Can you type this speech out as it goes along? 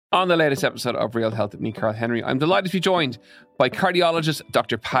On the latest episode of Real Health with me, Carl Henry, I'm delighted to be joined by cardiologist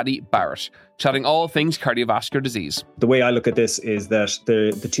Dr. Paddy Barrett, chatting all things cardiovascular disease. The way I look at this is that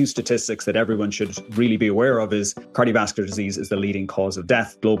the two statistics that everyone should really be aware of is cardiovascular disease is the leading cause of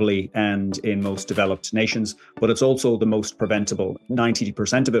death globally and in most developed nations, but it's also the most preventable.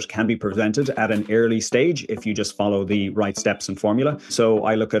 90% of it can be prevented at an early stage if you just follow the right steps and formula. So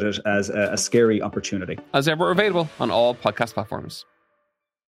I look at it as a scary opportunity. As ever, available on all podcast platforms.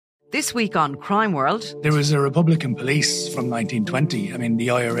 This week on Crime World. There was a Republican police from 1920. I mean, the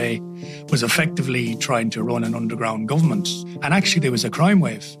IRA was effectively trying to run an underground government. And actually, there was a crime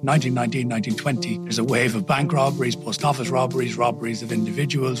wave. 1919, 1920, there's a wave of bank robberies, post office robberies, robberies of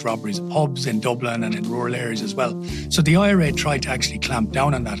individuals, robberies of pubs in Dublin and in rural areas as well. So the IRA tried to actually clamp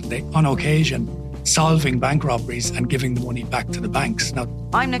down on that. They, on occasion, solving bank robberies and giving the money back to the banks. Now,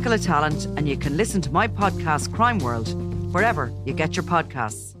 I'm Nicola Tallant, and you can listen to my podcast, Crime World, wherever you get your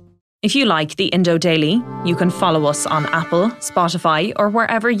podcasts. If you like the Indo Daily, you can follow us on Apple, Spotify, or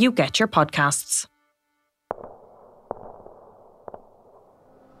wherever you get your podcasts.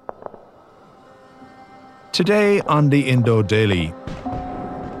 Today on the Indo Daily,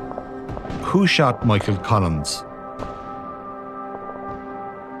 who shot Michael Collins?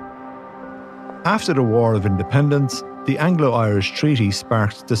 After the War of Independence, the Anglo-Irish Treaty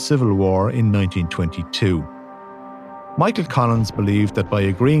sparked the Civil War in 1922. Michael Collins believed that by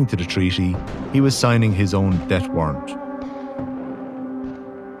agreeing to the treaty, he was signing his own death warrant.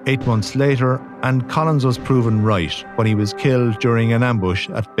 8 months later, and Collins was proven right when he was killed during an ambush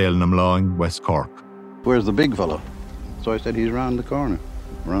at Béal in West Cork. Where's the big fellow? So I said, he's round the corner,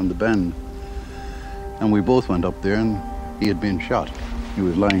 around the bend. And we both went up there and he had been shot. He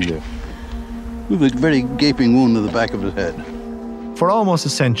was lying there with a very gaping wound in the back of his head. For almost a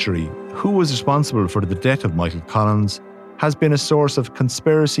century, who was responsible for the death of Michael Collins has been a source of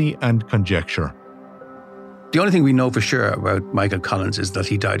conspiracy and conjecture. The only thing we know for sure about Michael Collins is that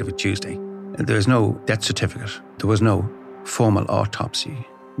he died of a Tuesday. There's no death certificate. There was no formal autopsy,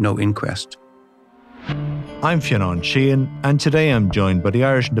 no inquest. I'm Fionn Sheehan, and today I'm joined by the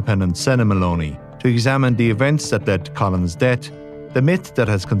Irish Independent Senna Maloney to examine the events that led to Collins' death, the myth that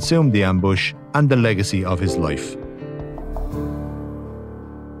has consumed the ambush, and the legacy of his life.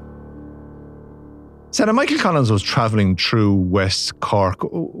 Senna, Michael Collins was travelling through West Cork.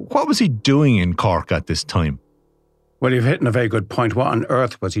 What was he doing in Cork at this time? Well, you've hit on a very good point. What on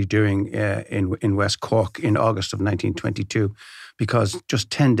earth was he doing in West Cork in August of 1922? Because just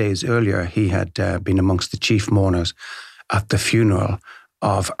 10 days earlier, he had been amongst the chief mourners at the funeral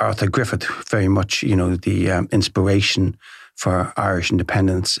of Arthur Griffith, very much, the inspiration for Irish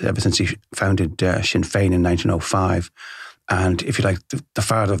independence ever since he founded Sinn Féin in 1905. And if you like, the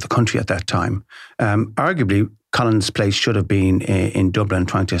father of the country at that time. Arguably, Collins' place should have been in Dublin,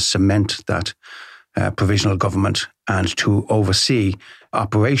 trying to cement that provisional government and to oversee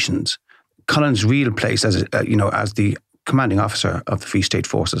operations. Collins' real place, as the commanding officer of the Free State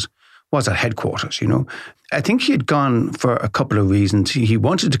Forces, was at headquarters. I think he had gone for a couple of reasons. He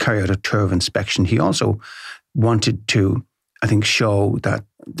wanted to carry out a tour of inspection. He also wanted to, I think, show that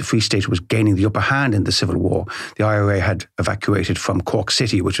the Free State was gaining the upper hand in the Civil War. The IRA had evacuated from Cork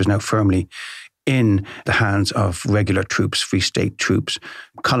City, which was now firmly in the hands of regular troops, Free State troops.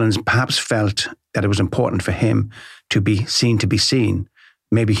 Collins perhaps felt that it was important for him to be seen.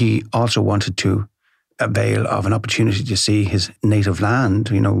 Maybe he also wanted to avail of an opportunity to see his native land,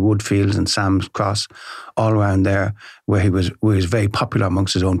 Woodfields and Sam's Cross, all around there, where he was very popular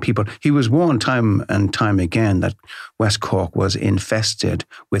amongst his own people. He was warned time and time again that West Cork was infested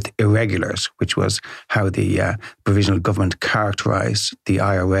with irregulars, which was how the provisional government characterised the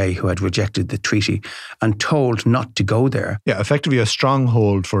IRA, who had rejected the treaty, and told not to go there. Yeah, effectively a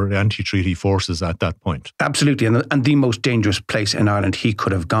stronghold for anti-treaty forces at that point. Absolutely, and the most dangerous place in Ireland he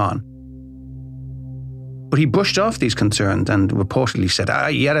could have gone. But he brushed off these concerns and reportedly said,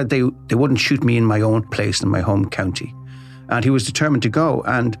 they wouldn't shoot me in my own place in my home county. And he was determined to go.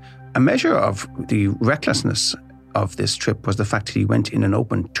 And a measure of the recklessness of this trip was the fact that he went in an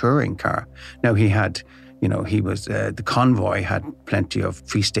open touring car. Now he had, the convoy had plenty of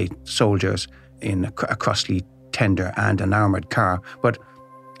Free State soldiers in a Crossley tender and an armoured car. But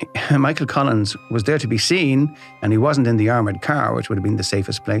Michael Collins was there to be seen, and he wasn't in the armoured car, which would have been the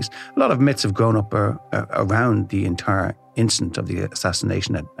safest place. A lot of myths have grown up around the entire incident of the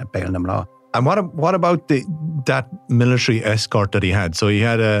assassination at Béal na Mlá. And what about that military escort that he had? So he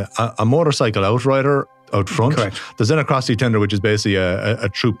had a motorcycle outrider. out front. Correct. There's then a cross-seat tender, which is basically a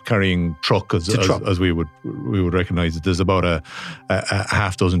troop-carrying truck, as we would recognise it. There's about a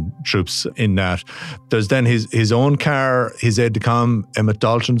half dozen troops in that. There's then his own car, his aide-de-camp, Emmett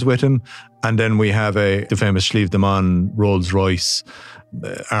Dalton's with him, and then we have the famous Sliabh Daman Rolls-Royce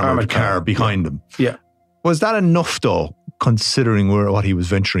armoured car behind him. Yeah. Was that enough, though, considering what he was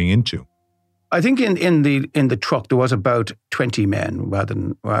venturing into? I think in the truck there was about 20 men rather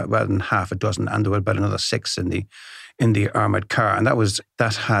than half a dozen, and there were about another 6 in the armoured car, and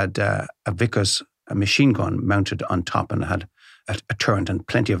that had a Vickers machine gun mounted on top, and had a turret and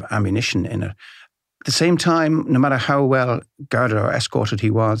plenty of ammunition in it. At the same time, no matter how well guarded or escorted he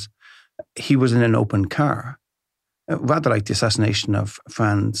was in an open car, rather like the assassination of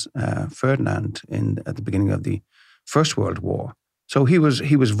Franz Ferdinand at the beginning of the First World War. So he was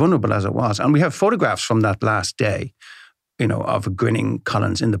vulnerable as it was. And we have photographs from that last day, of a grinning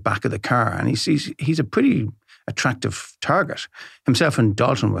Collins in the back of the car. And he's a pretty attractive target. Himself and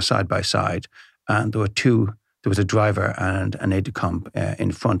Dalton were side by side, and there was a driver and an aide-de-camp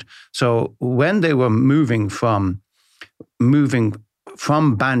in front. So when they were moving from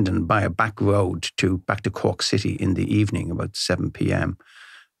Bandon by a back road back to Cork City in the evening, about 7 p.m.,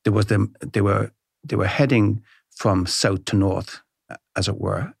 they were heading from south to north, as it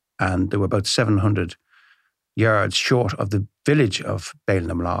were, and they were about 700 yards short of the village of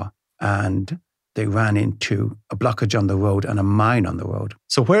Béal, and they ran into a blockage on the road and a mine on the road.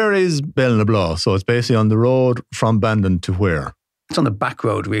 So where is Béal? So it's basically on the road from Bandon to where? It's on the back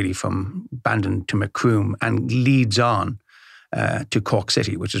road, really, from Bandon to Macroom, and leads on to Cork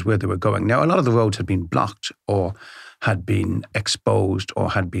City, which is where they were going. Now, a lot of the roads had been blocked or had been exposed or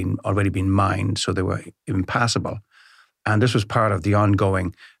had already been mined, so they were impassable. And this was part of the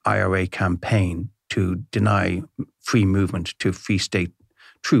ongoing IRA campaign to deny free movement to Free State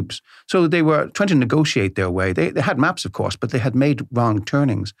troops. So they were trying to negotiate their way. They had maps, of course, but they had made wrong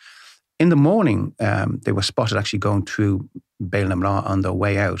turnings. In the morning, they were spotted actually going through Béal on their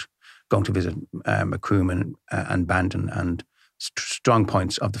way out, going to visit Macroom and Bandon and strong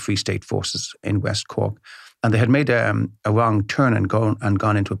points of the Free State forces in West Cork. And they had made a wrong turn and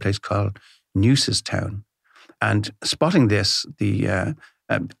gone into a place called Newcestown. And spotting this, an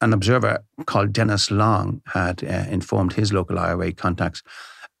observer called Dennis Long had informed his local IRA contacts,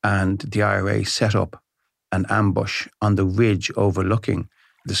 and the IRA set up an ambush on the ridge overlooking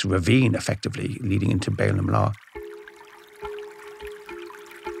this ravine, effectively leading into Béal.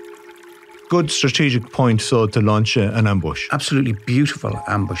 Good strategic point, so, to launch an ambush. Absolutely beautiful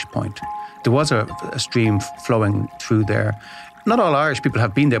ambush point. There was a stream flowing through there. Not all Irish people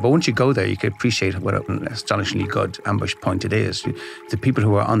have been there, but once you go there, you can appreciate what an astonishingly good ambush point it is. The people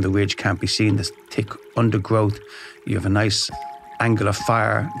who are on the ridge can't be seen, this thick undergrowth. You have a nice angle of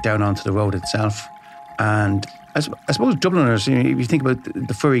fire down onto the road itself. And I suppose Dubliners, if you think about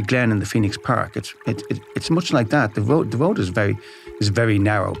the Furry Glen in the Phoenix Park, it's much like that. The road is very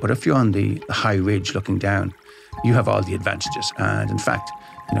narrow, but if you're on the high ridge looking down, you have all the advantages. And in fact,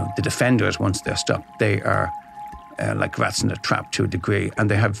 the defenders, once they're stopped, they are like rats in a trap to a degree,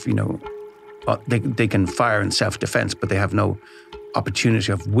 and they have, they can fire in self-defense, but they have no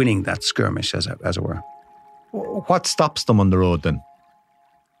opportunity of winning that skirmish, as it were. What stops them on the road then?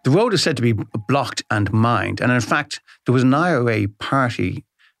 The road is said to be blocked and mined, and in fact, there was an IRA party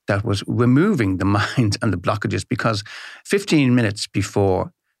that was removing the mines and the blockages because 15 minutes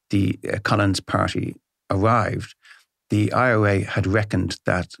before the Collins party arrived, the IRA had reckoned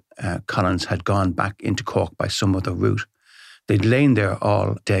that Collins had gone back into Cork by some other route. They'd lain there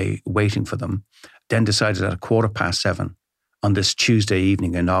all day waiting for them, then decided at 7:15 on this Tuesday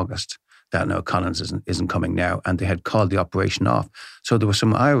evening in August that no, Collins isn't coming now, and they had called the operation off. So there were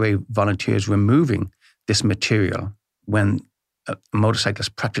some IRA volunteers removing this material when a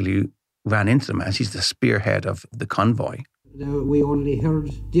motorcyclist practically ran into them, as he's the spearhead of the convoy. We only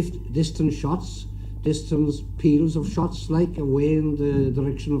heard distant shots, distant peals of shots, like away in the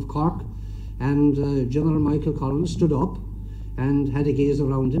direction of Cork, and General Michael Collins stood up and had a gaze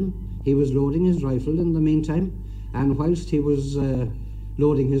around him. He was loading his rifle in the meantime, and whilst he was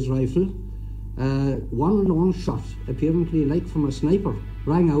loading his rifle, one lone shot, apparently like from a sniper,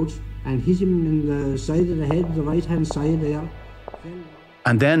 rang out and hit him in the side of the head, the right-hand side there.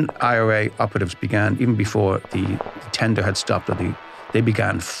 And then IRA operatives began, even before the tender had stopped, they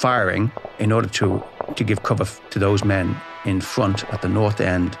began firing in order to give cover to those men in front at the north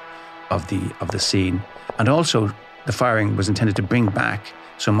end of the scene. And also the firing was intended to bring back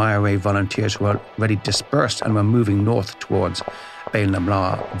some IRA volunteers who were already dispersed and were moving north towards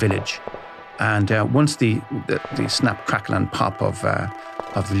Béal village. And once the snap, crackle and pop of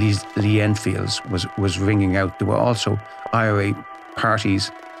of the Lee Enfields was ringing out. There were also IRA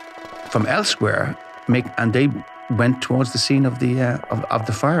parties from elsewhere, and they went towards the scene of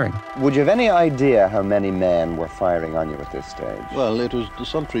the firing. Would you have any idea how many men were firing on you at this stage? Well, it was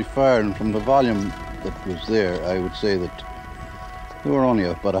desultory fire, and from the volume that was there, I would say that there were only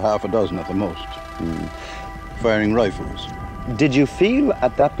about a half a dozen at the most, firing rifles. Did you feel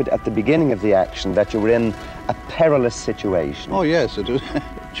at the beginning of the action that you were in a perilous situation? Oh yes, it was.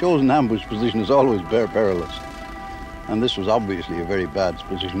 Chosen ambush position is always perilous. And this was obviously a very bad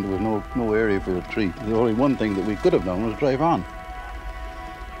position. There was no area for retreat. The only one thing that we could have done was drive on,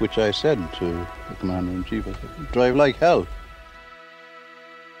 which I said to the Commander-in-Chief, I said, drive like hell.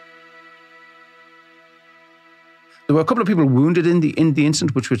 There were a couple of people wounded in the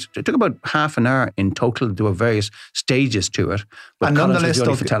incident, it took about half an hour in total. There were various stages to it, but and Collins nonetheless, was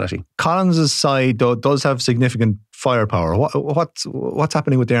the only fatality. Collins' side does have significant firepower. What's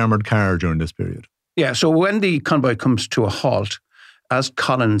happening with the armoured car during this period? Yeah, so when the convoy comes to a halt, as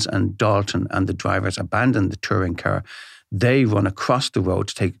Collins and Dalton and the drivers abandon the touring car, they run across the road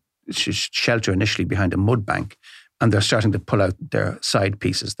to take shelter initially behind a mud bank, and they're starting to pull out their side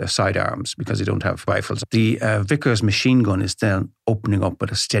pieces, their side arms, because they don't have rifles. The Vickers machine gun is then opening up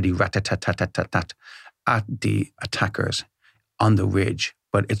with a steady rat-tat-tat-tat-tat at the attackers on the ridge,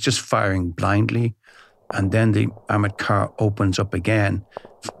 but it's just firing blindly, and then the armoured car opens up again.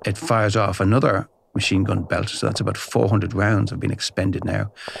 It fires off another machine gun belt, so that's about 400 rounds have been expended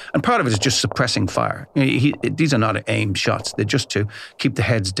now. And part of it is just suppressing fire. These are not aimed shots. They're just to keep the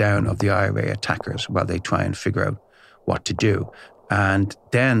heads down of the IRA attackers while they try and figure out what to do. And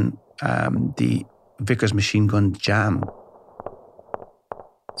then the Vickers machine gun jam.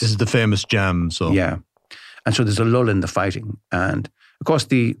 This is the famous jam. So yeah. And so there's a lull in the fighting. And of course,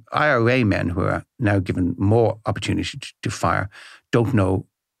 the IRA men, who are now given more opportunity to fire, don't know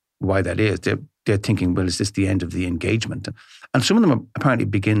why that is. They're thinking, well, is this the end of the engagement? And some of them apparently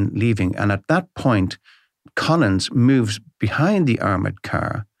begin leaving. And at that point, Collins moves behind the armoured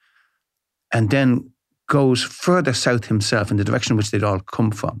car and then goes further south himself in the direction which they'd all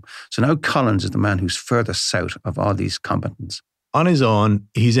come from. So now Collins is the man who's further south of all these combatants. On his own,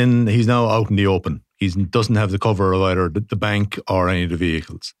 he's now out in the open. He doesn't have the cover of either the bank or any of the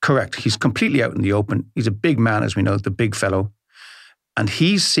vehicles. Correct. He's completely out in the open. He's a big man, as we know, the big fellow. And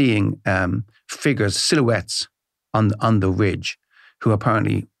he's seeing figures, silhouettes on the ridge, who are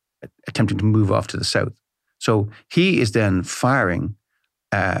apparently attempting to move off to the south. So he is then firing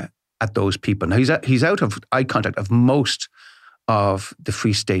at those people. Now he's out of eye contact of most of the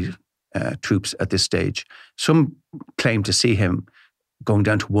Free State troops at this stage. Some claim to see him going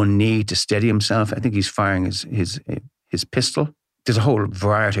down to one knee to steady himself. I think he's firing his pistol. There's a whole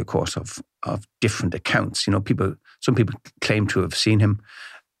variety, of course, of different accounts. Some people claim to have seen him.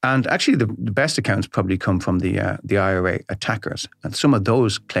 And actually, the best accounts probably come from the IRA attackers. And some of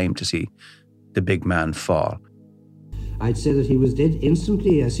those claim to see the big man fall. I'd say that he was dead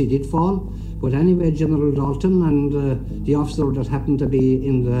instantly as he did fall. But anyway, General Dalton and the officer that happened to be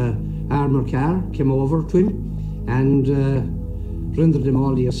in the armoured car came over to him and rendered him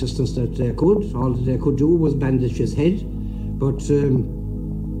all the assistance that they could. All that they could do was bandage his head. But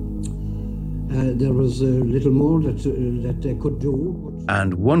there was little more that they could do.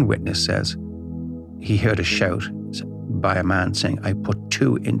 And one witness says he heard a shout by a man saying, "I put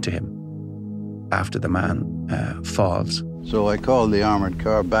two into him," after the man falls. So I called the armoured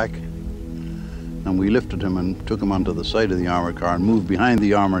car back, and we lifted him and took him onto the side of the armoured car and moved behind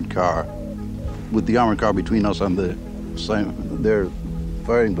the armoured car, with the armoured car between us and their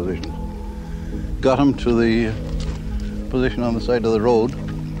firing position. Got him to the position on the side of the road,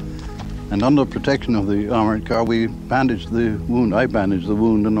 and under protection of the armoured car, we bandaged the wound. I bandaged the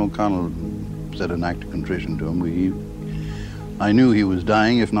wound, and O'Connell said an act of contrition to him. I knew he was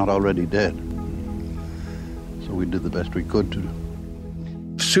dying, if not already dead. So we did the best we could to.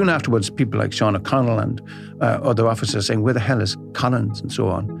 Soon afterwards, people like Sean O'Connell and other officers saying, "Where the hell is Collins?" and so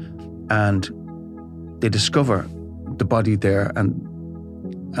on. And they discover the body there and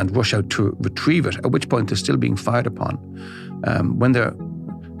rush out to retrieve it, at which point they're still being fired upon. When they're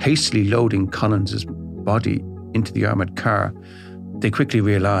hastily loading Collins's body into the armoured car, they quickly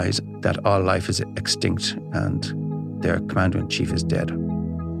realise that all life is extinct and their commander-in-chief is dead.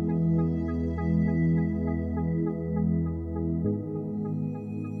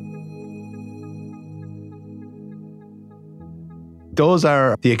 Those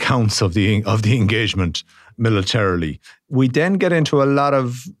are the accounts of the engagement militarily. We then get into a lot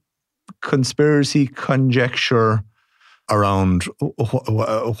of conspiracy, conjecture around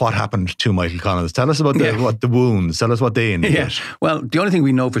what happened to Michael Collins. Tell us about the wounds. Tell us what they indicate. Yeah. Well, the only thing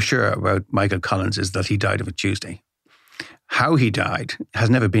we know for sure about Michael Collins is that he died of a Tuesday. How he died has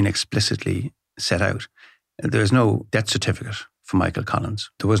never been explicitly set out. There's no death certificate for Michael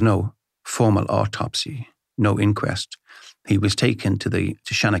Collins. There was no formal autopsy, no inquest. He was taken to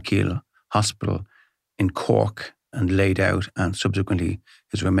Shanakil Hospital in Cork and laid out, and subsequently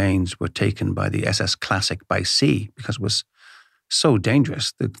his remains were taken by the SS Classic by sea because it was so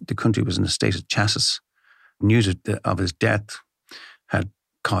dangerous. The country was in a state of chassis. News of his death had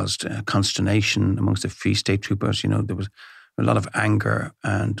caused consternation amongst the Free State troopers. There was a lot of anger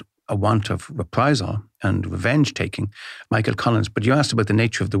and a want of reprisal and revenge taking Michael Collins. But you asked about the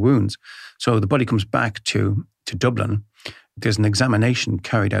nature of the wounds. So the body comes back to Dublin. There's an examination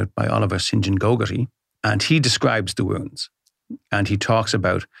carried out by Oliver St. John Gogarty, and he describes the wounds. And he talks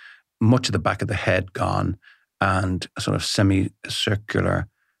about much of the back of the head gone and a sort of semicircular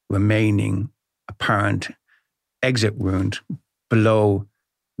remaining apparent exit wound below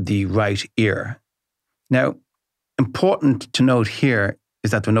the right ear. Now, important to note here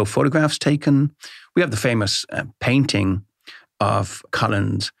is that there were no photographs taken. We have the famous painting of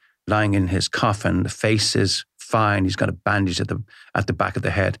Collins lying in his coffin. The face is fine. He's got a bandage at the back of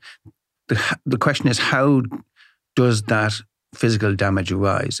the head. The question is, how does that physical damage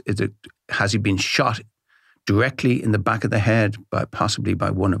arise? Has he been shot directly in the back of the head, possibly by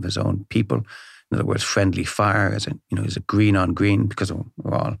one of his own people? In other words, friendly fire. Is it green on green? Because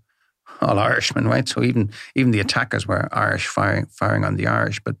we're all Irishmen, right? So even the attackers were Irish, firing on the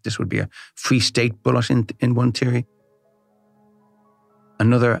Irish. But this would be a Free State bullet in one theory.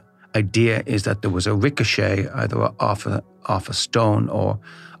 Another idea is that there was a ricochet either off a stone or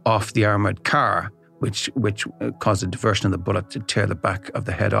off the armoured car, which caused a diversion of the bullet to tear the back of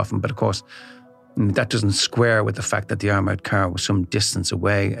the head off him. But of course, that doesn't square with the fact that the armoured car was some distance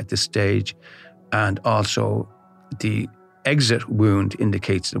away at this stage. And also the exit wound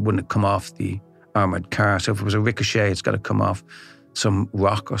indicates it wouldn't have come off the armoured car. So if it was a ricochet, it's got to come off some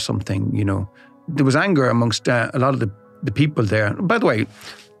rock or something, There was anger amongst a lot of the people there. By the way,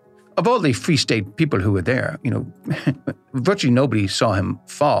 of all the Free State people who were there, virtually nobody saw him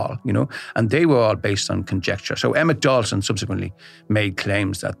fall, and they were all based on conjecture. So Emmett Dawson subsequently made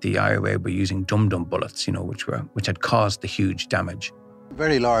claims that the IRA were using dum-dum bullets, which had caused the huge damage.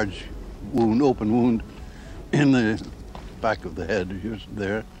 Very large wound, open wound in the back of the head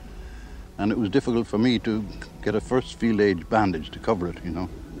there, and it was difficult for me to get a first field age bandage to cover it,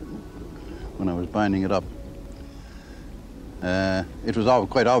 when I was binding it up. It was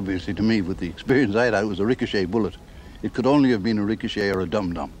quite obviously to me, with the experience I had, it was a ricochet bullet. It could only have been a ricochet or a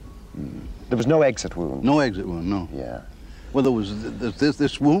dum-dum. There was no exit wound? No exit wound, no. Yeah. Well, there was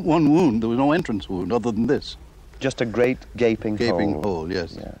this one wound. There was no entrance wound other than this. Just a great gaping hole. Gaping hole,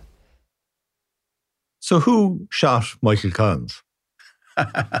 yes. Yeah. So who shot Michael Collins?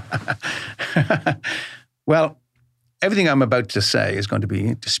 Well, everything I'm about to say is going to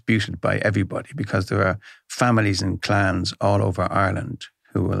be disputed by everybody because there are families and clans all over Ireland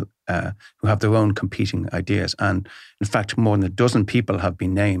who have their own competing ideas. And in fact, more than a dozen people have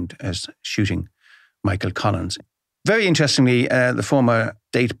been named as shooting Michael Collins. Very interestingly, the former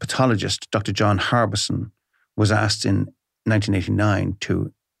state pathologist, Dr. John Harbison, was asked in 1989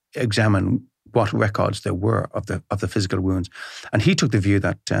 to examine what records there were of the physical wounds. And he took the view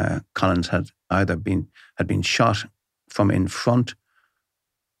that Collins had either been shot from in front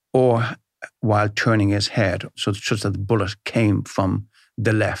or while turning his head, such that the bullet came from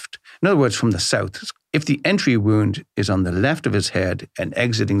the left. In other words, from the south. If the entry wound is on the left of his head and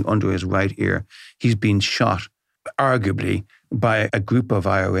exiting under his right ear, he's been shot, arguably, by a group of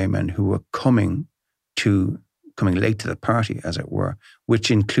IRA men who were coming late to the party, as it were,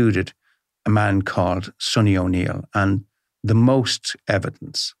 which included a man called Sonny O'Neill. And the most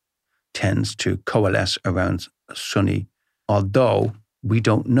evidence tends to coalesce around Sonny, although we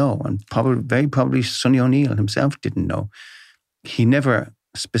don't know, and very probably Sonny O'Neill himself didn't know. He never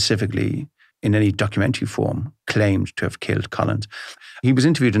specifically, in any documentary form, claimed to have killed Collins. He was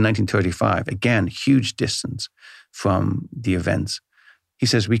interviewed in 1935, again, huge distance from the events. He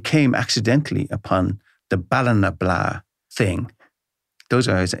says, "We came accidentally upon the Bláth thing." Those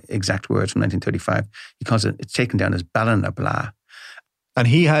are his exact words from 1935. He calls it's taken down as Bláth. And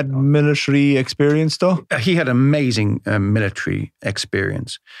he had military experience, though? He had amazing military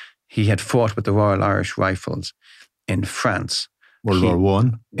experience. He had fought with the Royal Irish Rifles in France. World War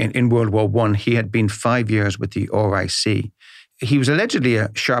I? In World War I. He had been 5 years with the RIC. He was allegedly a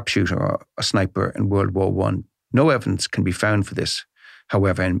sharpshooter or a sniper in World War I. No evidence can be found for this.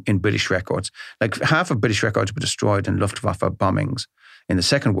 however, in British records. Like half of British records were destroyed in Luftwaffe bombings in the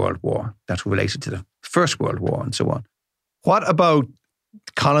Second World War that were related to the First World War and so on. What about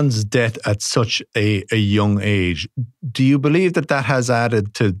Collins' death at such a young age? Do you believe that has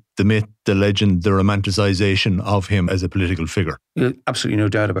added to the myth, the legend, the romanticisation of him as a political figure? Absolutely no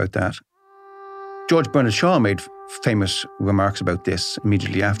doubt about that. George Bernard Shaw made famous remarks about this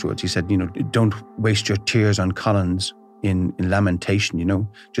immediately afterwards. He said, don't waste your tears on Collins in lamentation,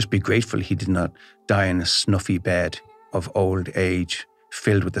 just be grateful he did not die in a snuffy bed of old age,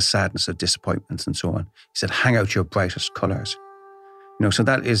 filled with the sadness of disappointments and so on. He said, hang out your brightest colours. So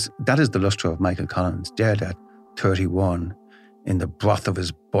that is the lustre of Michael Collins, dead at 31, in the broth of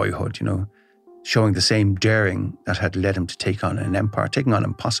his boyhood, showing the same daring that had led him to take on an empire, taking on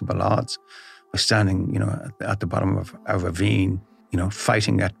impossible odds, by standing, at the bottom of a ravine,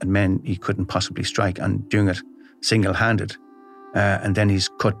 fighting at men he couldn't possibly strike and doing it single-handed. And then he's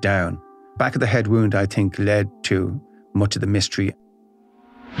cut down. Back of the head wound, I think, led to much of the mystery.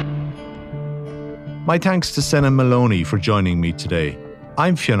 My thanks to Senna Maloney for joining me today.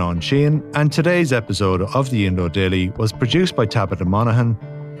 I'm Fionn Sheehan, and today's episode of the Indo Daily was produced by Tabitha Monaghan,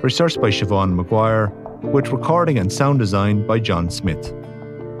 researched by Siobhan Maguire, with recording and sound design by John Smith.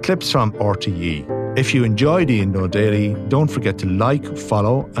 Clips from RTE. If you enjoy the Indo Daily, don't forget to like,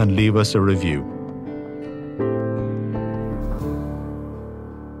 follow, and leave us a review.